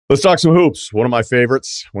Let's talk some hoops. One of my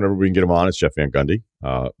favorites, whenever we can get him on, is Jeff Van Gundy.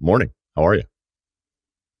 Morning. How are you?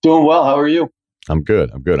 Doing well. How are you? I'm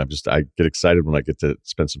good. I get excited when I get to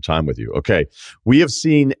spend some time with you. Okay. We have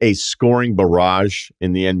seen a scoring barrage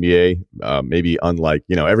in the NBA, maybe unlike,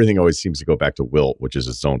 everything always seems to go back to Wilt, which is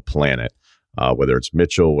its own planet, whether it's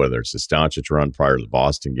Mitchell, whether it's the Doncic run prior to the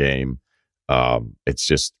Boston game.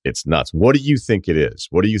 It's nuts. What do you think it is?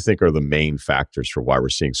 What do you think are the main factors for why we're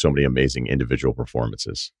seeing so many amazing individual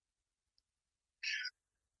performances?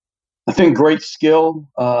 I think great skill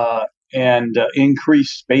and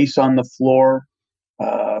increased space on the floor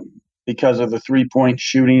because of the three-point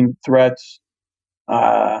shooting threats.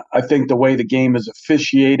 I think the way the game is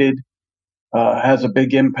officiated has a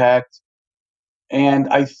big impact. And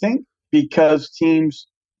I think because teams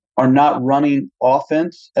are not running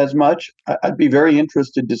offense as much, I'd be very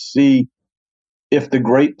interested to see if the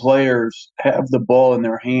great players have the ball in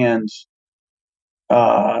their hands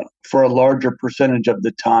for a larger percentage of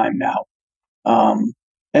the time now.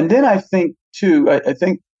 And then I think, too, I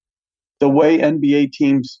think the way NBA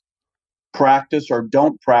teams practice or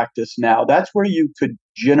don't practice now, that's where you could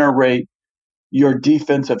generate your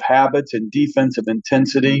defensive habits and defensive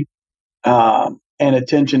intensity and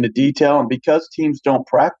attention to detail. And because teams don't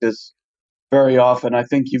practice very often, I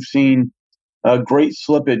think you've seen a great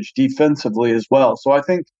slippage defensively as well. So I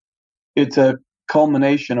think it's a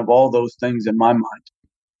culmination of all those things in my mind.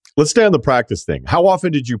 Let's stay on the practice thing. How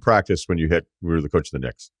often did you practice when we were the coach of the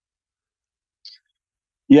Knicks?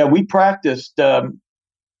 Yeah, we practiced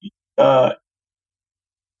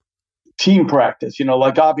team practice.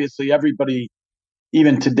 Like obviously everybody,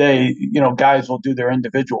 even today, guys will do their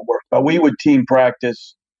individual work, but we would team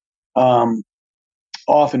practice often.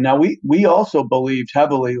 Now, we also believed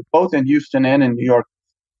heavily, both in Houston and in New York,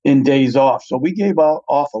 in days off. So we gave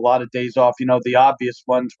off a lot of days off. The obvious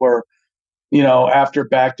ones were after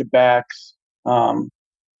back-to-backs.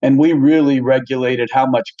 And we really regulated how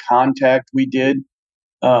much contact we did.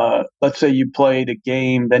 Let's say you played a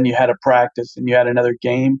game, then you had a practice, and you had another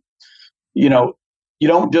game. You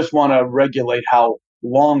don't just want to regulate how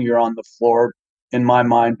long you're on the floor, in my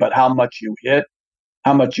mind, but how much you hit,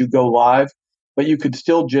 how much you go live. But you could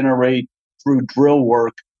still generate through drill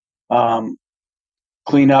work,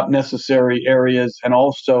 clean up necessary areas, and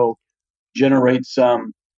also generate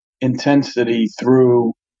some intensity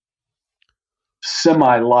through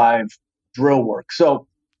semi-live drill work. So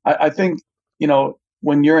I think,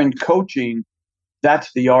 when you're in coaching,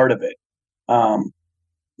 that's the art of it.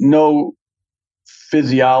 No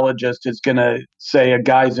physiologist is going to say a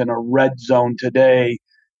guy's in a red zone today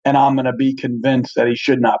and I'm going to be convinced that he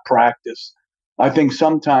should not practice. I think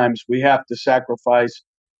sometimes we have to sacrifice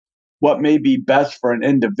what may be best for an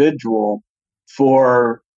individual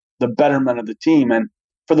for the betterment of the team. And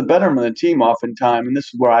for the betterment of the team, oftentimes, and this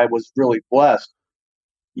is where I was really blessed,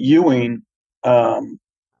 Ewing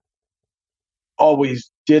always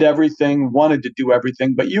did everything, wanted to do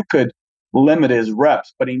everything, but you could limit his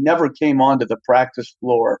reps. But he never came onto the practice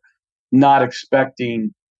floor not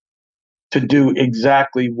expecting to do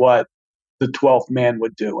exactly what the 12th man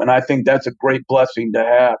would do. And I think that's a great blessing to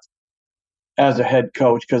have as a head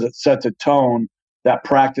coach, because it sets a tone that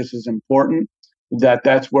practice is important,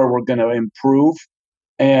 that's where we're going to improve.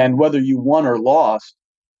 And whether you won or lost,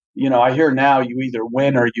 I hear now you either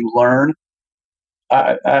win or you learn.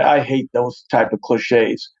 I hate those type of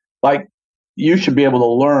cliches. Like, you should be able to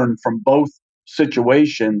learn from both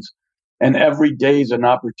situations, and every day is an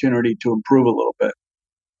opportunity to improve a little bit.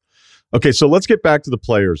 Okay, so let's get back to the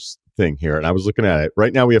players thing here. And I was looking at it.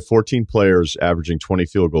 Right now we have 14 players averaging 20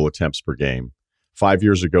 field goal attempts per game. 5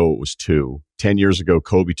 years ago, it was 2. 10 years ago,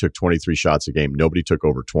 Kobe took 23 shots a game. Nobody took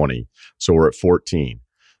over 20. So we're at 14.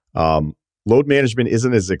 Load management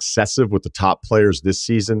isn't as excessive with the top players this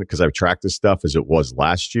season, because I've tracked this stuff, as it was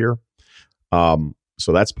last year.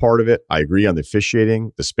 So that's part of it. I agree on the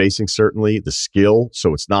officiating, the spacing, certainly, the skill.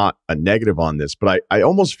 So it's not a negative on this. But I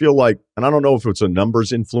almost feel like, and I don't know if it's a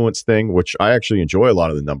numbers influence thing, which I actually enjoy a lot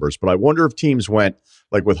of the numbers, but I wonder if teams went,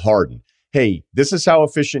 like with Harden, hey, this is how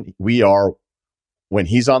efficient we are when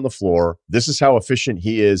he's on the floor. This is how efficient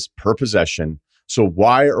he is per possession. So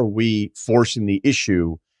why are we forcing the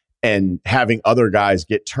issue and having other guys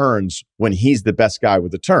get turns when he's the best guy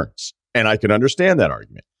with the turns? And I can understand that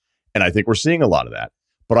argument. And I think we're seeing a lot of that.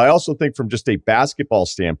 But I also think from just a basketball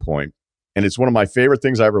standpoint, and it's one of my favorite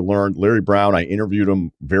things I ever learned, Larry Brown, I interviewed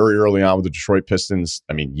him very early on with the Detroit Pistons,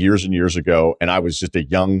 years and years ago, and I was just a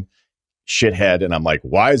young shithead, and I'm like,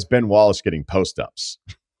 why is Ben Wallace getting post-ups?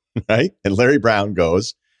 Right? And Larry Brown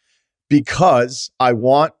goes, because I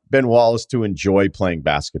want Ben Wallace to enjoy playing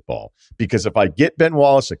basketball. Because if I get Ben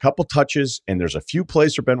Wallace a couple touches and there's a few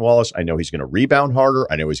plays for Ben Wallace, I know he's going to rebound harder.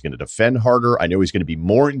 I know he's going to defend harder. I know he's going to be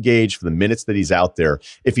more engaged for the minutes that he's out there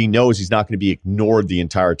if he knows he's not going to be ignored the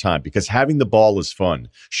entire time. Because having the ball is fun.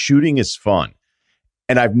 Shooting is fun.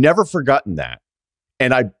 And I've never forgotten that.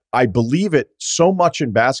 And I believe it so much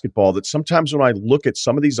in basketball that sometimes when I look at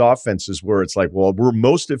some of these offenses where it's like, well, we're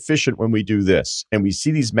most efficient when we do this, and we see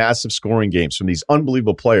these massive scoring games from these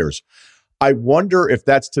unbelievable players, I wonder if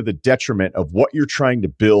that's to the detriment of what you're trying to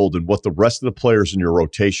build and what the rest of the players in your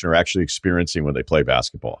rotation are actually experiencing when they play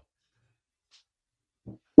basketball.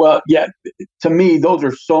 Well, yeah, to me, those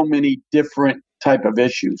are so many different type of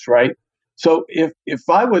issues, right? So if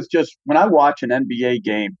I was just, when I watch an NBA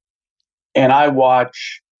game and I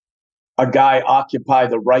watch a guy occupy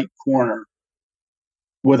the right corner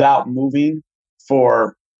without moving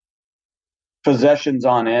for possessions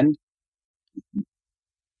on end,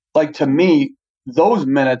 like, to me, those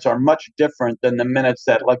minutes are much different than the minutes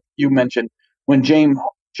that, like you mentioned, when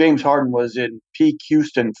James Harden was in peak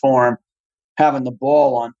Houston form, having the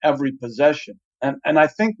ball on every possession. And I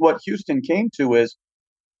think what Houston came to is,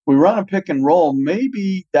 we run a pick and roll.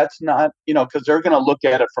 Maybe that's not, because they're going to look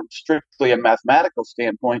at it from strictly a mathematical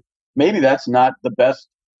standpoint. Maybe that's not the best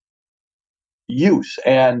use.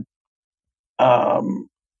 And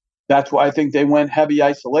that's why I think they went heavy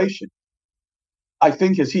isolation. I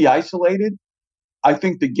think, as he isolated, I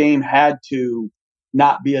think the game had to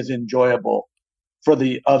not be as enjoyable for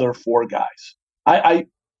the other four guys. I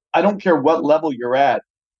don't care what level you're at.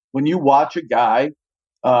 When you watch a guy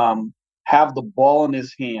have the ball in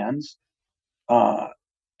his hands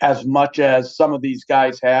as much as some of these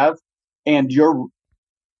guys have, and you're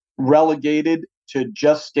relegated to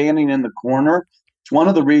just standing in the corner, it's one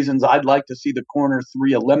of the reasons I'd like to see the corner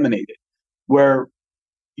three eliminated, where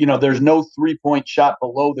there's no 3-point shot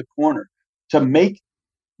below the corner, to make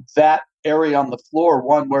that area on the floor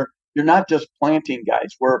one where you're not just planting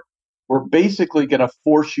guys. We're basically going to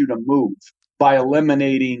force you to move by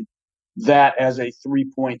eliminating that as a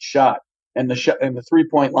 3-point shot. And the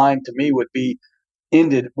 3-point line, to me, would be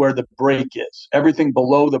ended where the break is. Everything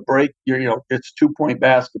below the break, it's 2-point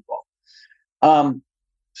basketball.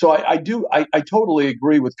 So I totally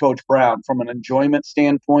agree with Coach Brown from an enjoyment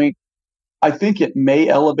standpoint. I think it may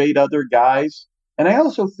elevate other guys. And I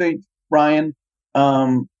also think, Ryan,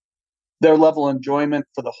 their level of enjoyment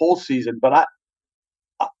for the whole season. But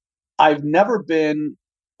I've never been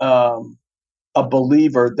a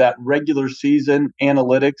believer that regular season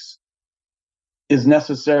analytics is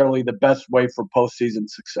necessarily the best way for postseason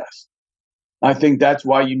success. I think that's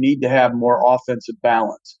why you need to have more offensive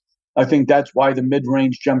balance. I think that's why the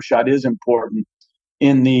mid-range jump shot is important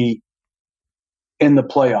in the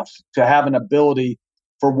playoffs, to have an ability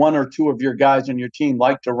for one or two of your guys on your team,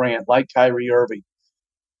 like Durant, like Kyrie Irving,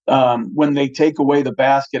 when they take away the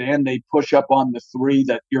basket and they push up on the three,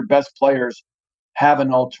 that your best players have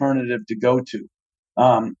an alternative to go to.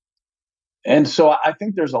 And so I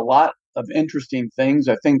think there's a lot of interesting things.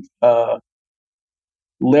 I think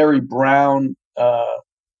Larry Brown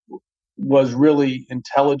was really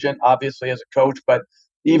intelligent, obviously, as a coach, but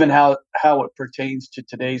even how it pertains to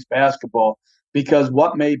today's basketball, because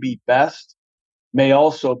what may be best may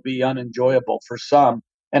also be unenjoyable for some.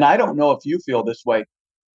 And I don't know if you feel this way.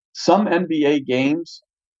 Some NBA games,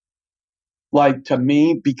 like, to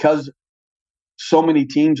me, because so many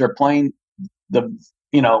teams are playing the,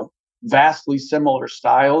 vastly similar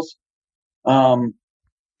styles,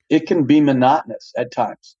 it can be monotonous at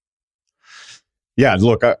times. Yeah,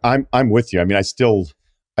 look, I'm with you. I mean, I still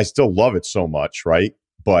love it so much, right?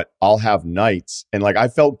 But I'll have nights, and I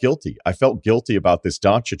felt guilty. I felt guilty about this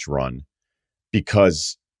Doncic run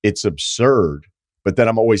because it's absurd. But then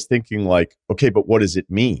I'm always thinking, okay, but what does it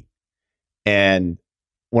mean? And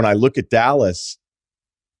when I look at Dallas,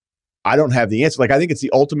 I don't have the answer. I think it's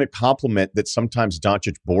the ultimate compliment that sometimes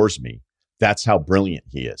Doncic bores me. That's how brilliant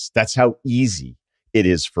he is. That's how easy it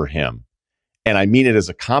is for him. And I mean it as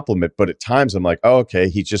a compliment, but at times I'm like, oh, okay,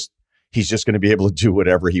 he's just going to be able to do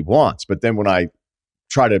whatever he wants. But then when I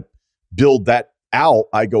try to build that out,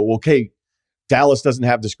 I go, okay, Dallas doesn't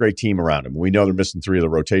have this great team around him. We know they're missing 3 of the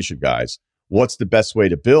rotation guys. What's the best way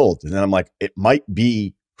to build? And then I'm like, it might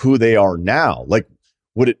be who they are now.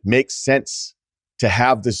 Would it make sense to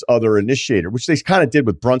have this other initiator, which they kind of did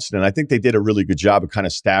with Brunson? And I think they did a really good job of kind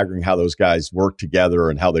of staggering how those guys work together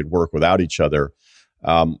and how they'd work without each other.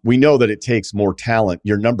 We know that it takes more talent.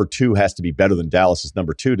 Your number 2 has to be better than Dallas's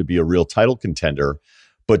number 2 to be a real title contender.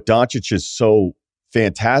 But Doncic is so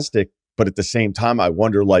fantastic. But at the same time, I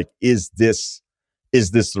wonder, is this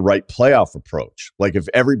is this the right playoff approach? Like if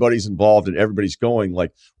everybody's involved and everybody's going,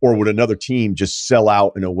 like, or would another team just sell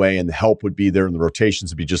out in a way and the help would be there and the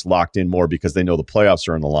rotations would be just locked in more because they know the playoffs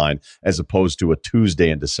are on the line as opposed to a Tuesday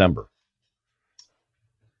in December?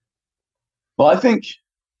 Well, I think,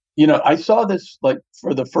 I saw this like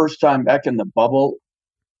for the first time back in the bubble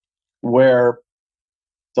where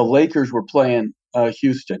the Lakers were playing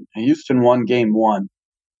Houston, and Houston won game one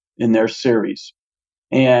in their series.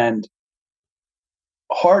 And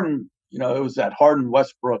Harden, it was that Harden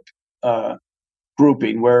Westbrook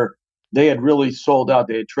grouping where they had really sold out.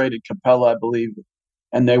 They had traded Capella, I believe,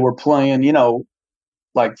 and they were playing,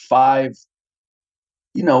 like five,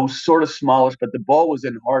 sort of smallish, but the ball was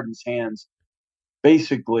in Harden's hands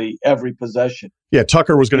basically every possession. Yeah,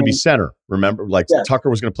 Tucker was going to be center. Remember, Yes.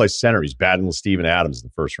 Tucker was going to play center. He's battling with Steven Adams in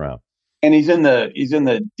the first round, and he's in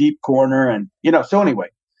the deep corner, and so anyway,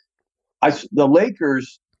 the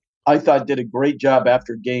Lakers, I thought, did a great job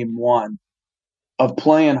after game one of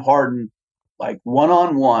playing Harden like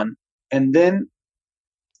one-on-one. And then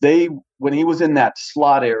when he was in that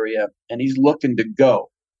slot area and he's looking to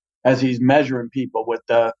go as he's measuring people with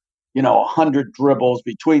the, 100 dribbles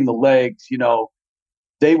between the legs,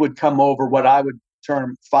 they would come over what I would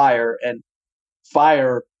term fire and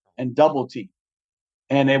double team.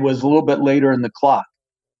 And it was a little bit later in the clock.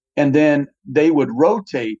 And then they would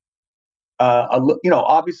rotate.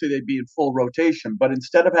 Obviously they'd be in full rotation, but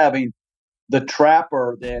instead of having the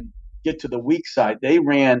trapper then get to the weak side, they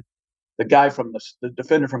ran the guy from the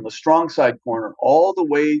defender from the strong side corner all the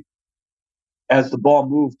way as the ball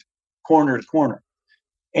moved corner to corner.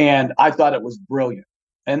 And I thought it was brilliant.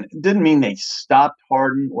 And it didn't mean they stopped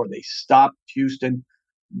Harden or they stopped Houston,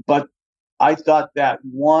 but I thought that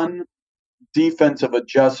one defensive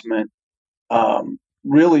adjustment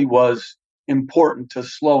really was important to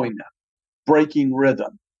slowing them, breaking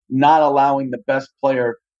rhythm, not allowing the best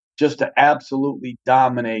player just to absolutely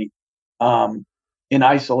dominate in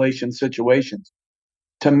isolation situations.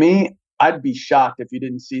 To me, I'd be shocked if you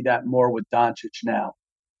didn't see that more with Doncic now.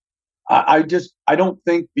 I don't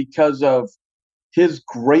think because of his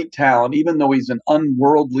great talent, even though he's an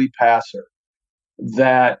unworldly passer,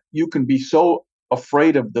 that you can be so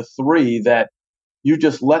afraid of the three that you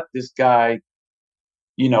just let this guy,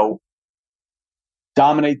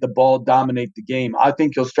 dominate the ball, dominate the game. I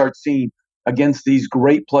think you'll start seeing against these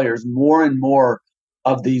great players more and more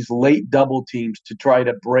of these late double teams to try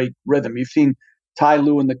to break rhythm. You've seen Ty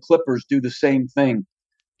Lue and the Clippers do the same thing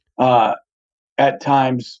at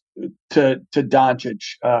times to Doncic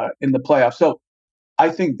in the playoffs. So I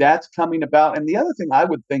think that's coming about. And the other thing I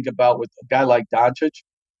would think about with a guy like Doncic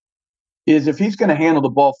is if he's going to handle the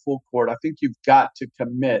ball full court, I think you've got to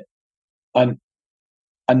commit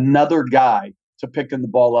another guy to picking the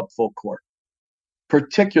ball up full court,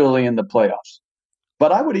 particularly in the playoffs.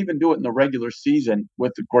 But I would even do it in the regular season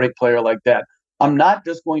with a great player like that. I'm not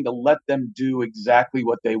just going to let them do exactly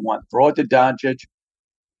what they want. Throw it to Doncic,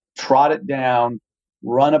 trot it down,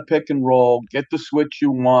 run a pick and roll, get the switch you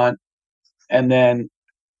want, and then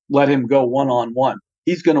let him go one-on-one.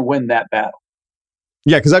 He's going to win that battle.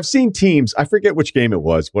 Yeah, because I've seen teams, I forget which game it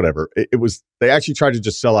was, whatever. It was, they actually tried to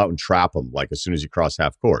just sell out and trap him, like as soon as you cross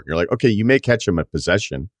half court. You're like, okay, you may catch him at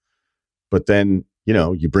possession, but then,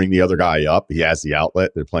 you bring the other guy up. He has the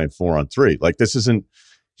outlet. They're playing 4-on-3. Like this isn't,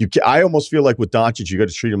 I almost feel like with Doncic, you got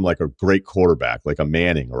to treat him like a great quarterback, like a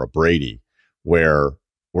Manning or a Brady, where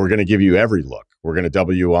we're going to give you every look. We're going to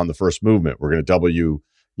double you on the first movement. We're going to double you.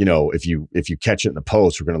 If you catch it in the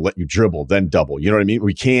post, we're going to let you dribble, then double. You know what I mean?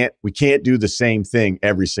 We can't do the same thing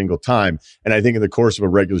every single time. And I think in the course of a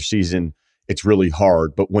regular season, it's really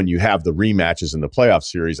hard. But when you have the rematches in the playoff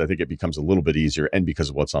series, I think it becomes a little bit easier, and because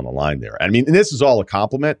of what's on the line there. I mean, and this is all a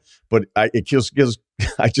compliment, but I just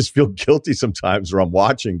feel guilty sometimes where I'm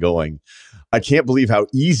watching going, I can't believe how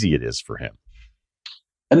easy it is for him.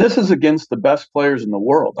 And this is against the best players in the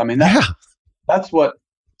world. I mean, that's what,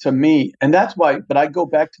 to me, and that's why, but I go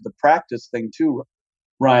back to the practice thing too,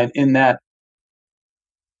 Ryan, in that,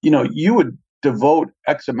 you would devote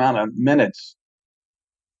X amount of minutes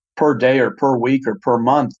per day or per week or per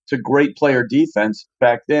month to great player defense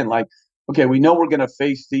back then. Like, okay, we know we're going to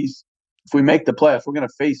face these, if we make the playoffs, we're going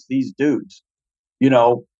to face these dudes,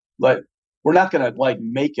 like we're not going to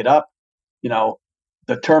make it up,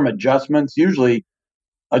 the term adjustments, usually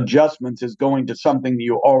adjustments is going to something that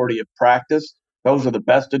you already have practiced. Those are the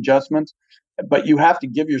best adjustments, but you have to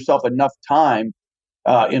give yourself enough time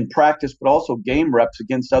in practice, but also game reps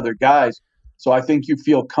against other guys. So I think you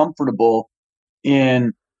feel comfortable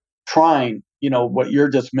in trying, what you're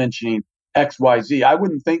just mentioning, X, Y, Z. I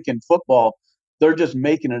wouldn't think in football, they're just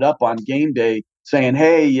making it up on game day saying,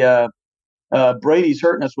 hey, Brady's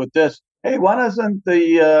hurting us with this. Hey, why doesn't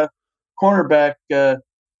the cornerback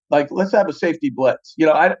let's have a safety blitz?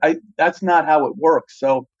 I that's not how it works.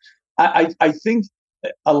 So I think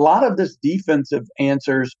a lot of this defensive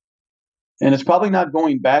answers, and it's probably not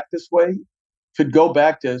going back this way, could go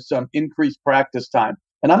back to some increased practice time.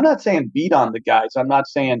 And I'm not saying beat on the guys. I'm not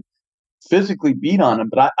saying physically beat on them,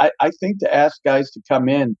 but I think to ask guys to come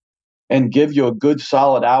in and give you a good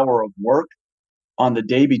solid hour of work on the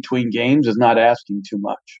day between games is not asking too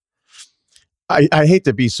much. I hate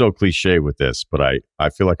to be so cliche with this, but I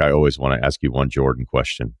feel like I always want to ask you one Jordan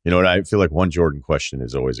question. You know what? I feel like one Jordan question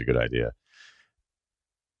is always a good idea.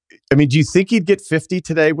 I mean, do you think he'd get 50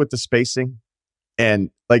 today with the spacing?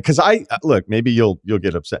 And because look, maybe you'll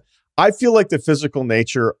get upset. I feel like the physical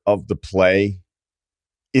nature of the play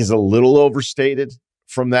is a little overstated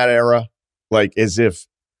from that era. Like as if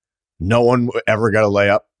no one ever got a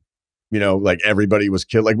layup, like everybody was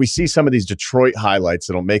killed. Like we see some of these Detroit highlights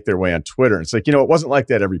that'll make their way on Twitter. And it's like, it wasn't like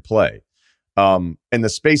that every play. And the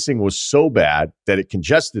spacing was so bad that it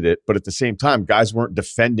congested it. But at the same time, guys weren't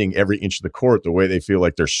defending every inch of the court the way they feel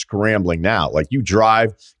like they're scrambling now. Like you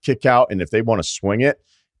drive, kick out, and if they want to swing it,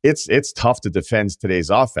 it's tough to defend today's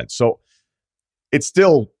offense. So it's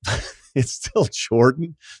still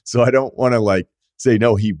Jordan. So I don't want to say,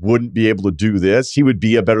 no, he wouldn't be able to do this. He would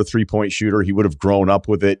be a better 3-point shooter. He would have grown up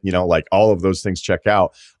with it. All of those things check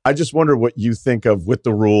out. I just wonder what you think of with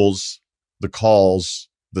the rules, the calls,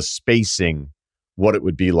 the spacing, what it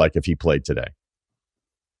would be like if he played today.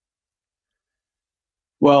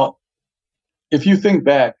 Well, if you think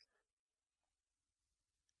back,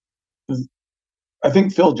 I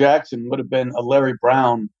think Phil Jackson would have been a Larry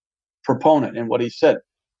Brown proponent in what he said.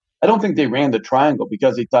 I don't think they ran the triangle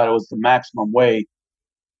because he thought it was the maximum way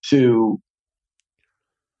to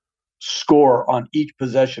score on each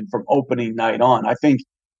possession from opening night on. I think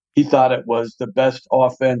he thought it was the best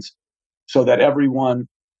offense so that everyone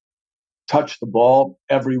touched the ball,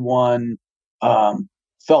 everyone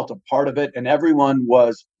felt a part of it, and everyone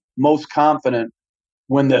was most confident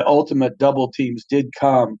when the ultimate double teams did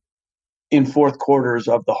come in fourth quarters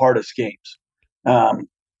of the hardest games.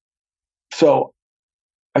 So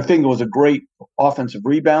I think it was a great offensive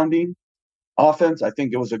rebounding offense. I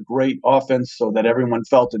think it was a great offense so that everyone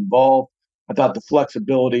felt involved. I thought the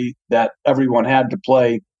flexibility that everyone had to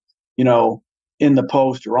play, in the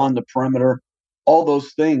post or on the perimeter, all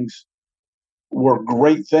those things were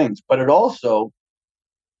great things. But it also,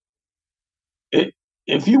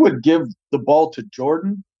 if you would give the ball to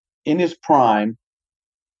Jordan in his prime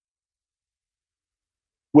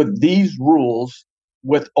with these rules,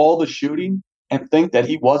 with all the shooting, and think that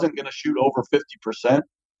he wasn't going to shoot over 50%,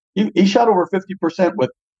 he shot over 50% with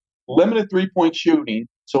limited three-point shooting,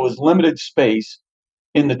 so it was limited space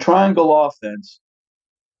in the triangle offense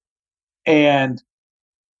and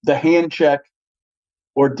the hand check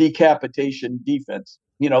or decapitation defense.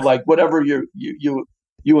 Whatever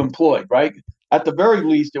you employed, right? At the very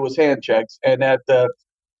least, it was hand checks, and at the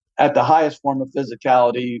highest form of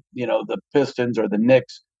physicality, the Pistons or the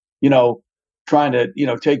Knicks, trying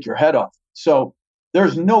to take your head off. So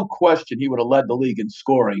there's no question he would have led the league in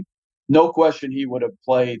scoring. No question he would have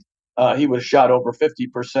played. He would have shot over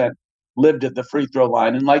 50%, lived at the free throw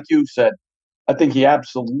line. And like you said, I think he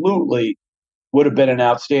absolutely would have been an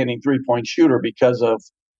outstanding 3-point shooter because of,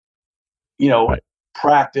 right,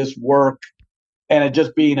 practice, work, and it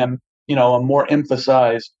just being a more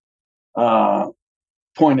emphasized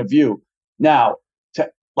point of view. Now,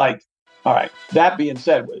 all right, that being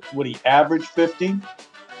said, would he average 50?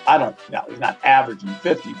 I don't know. He's not averaging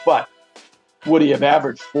 50, but would he have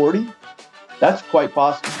averaged 40? That's quite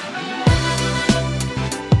possible.